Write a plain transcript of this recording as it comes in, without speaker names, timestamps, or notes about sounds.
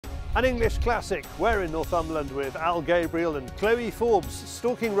An English classic, We're in Northumberland with Al Gabriel and Chloe Forbes,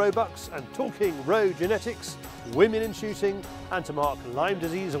 stalking roebucks and talking roe genetics, women in shooting, and to mark Lyme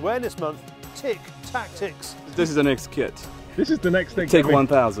Disease Awareness Month, tick tactics. This is the next kit. This is the next thing. Tick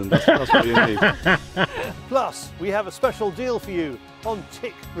 1000, that's what you need. Plus, we have a special deal for you on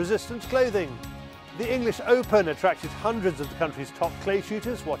tick-resistant clothing. The English Open attracted hundreds of the country's top clay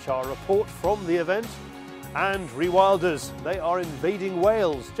shooters. Watch our report from the event. And rewilders, they are invading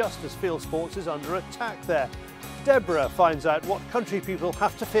Wales just as field sports is under attack there. Deborah finds out what country people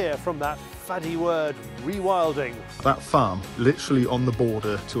have to fear from that faddy word, rewilding. That farm, literally on the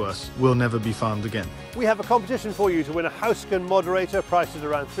border to us, will never be farmed again. We have a competition for you to win a Housegun moderator priced at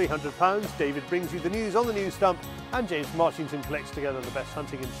around £300. David brings you the news on the news stump, and James Marchington collects together the best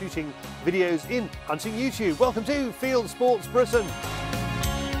hunting and shooting videos in Hunting YouTube. Welcome to Field Sports Britain.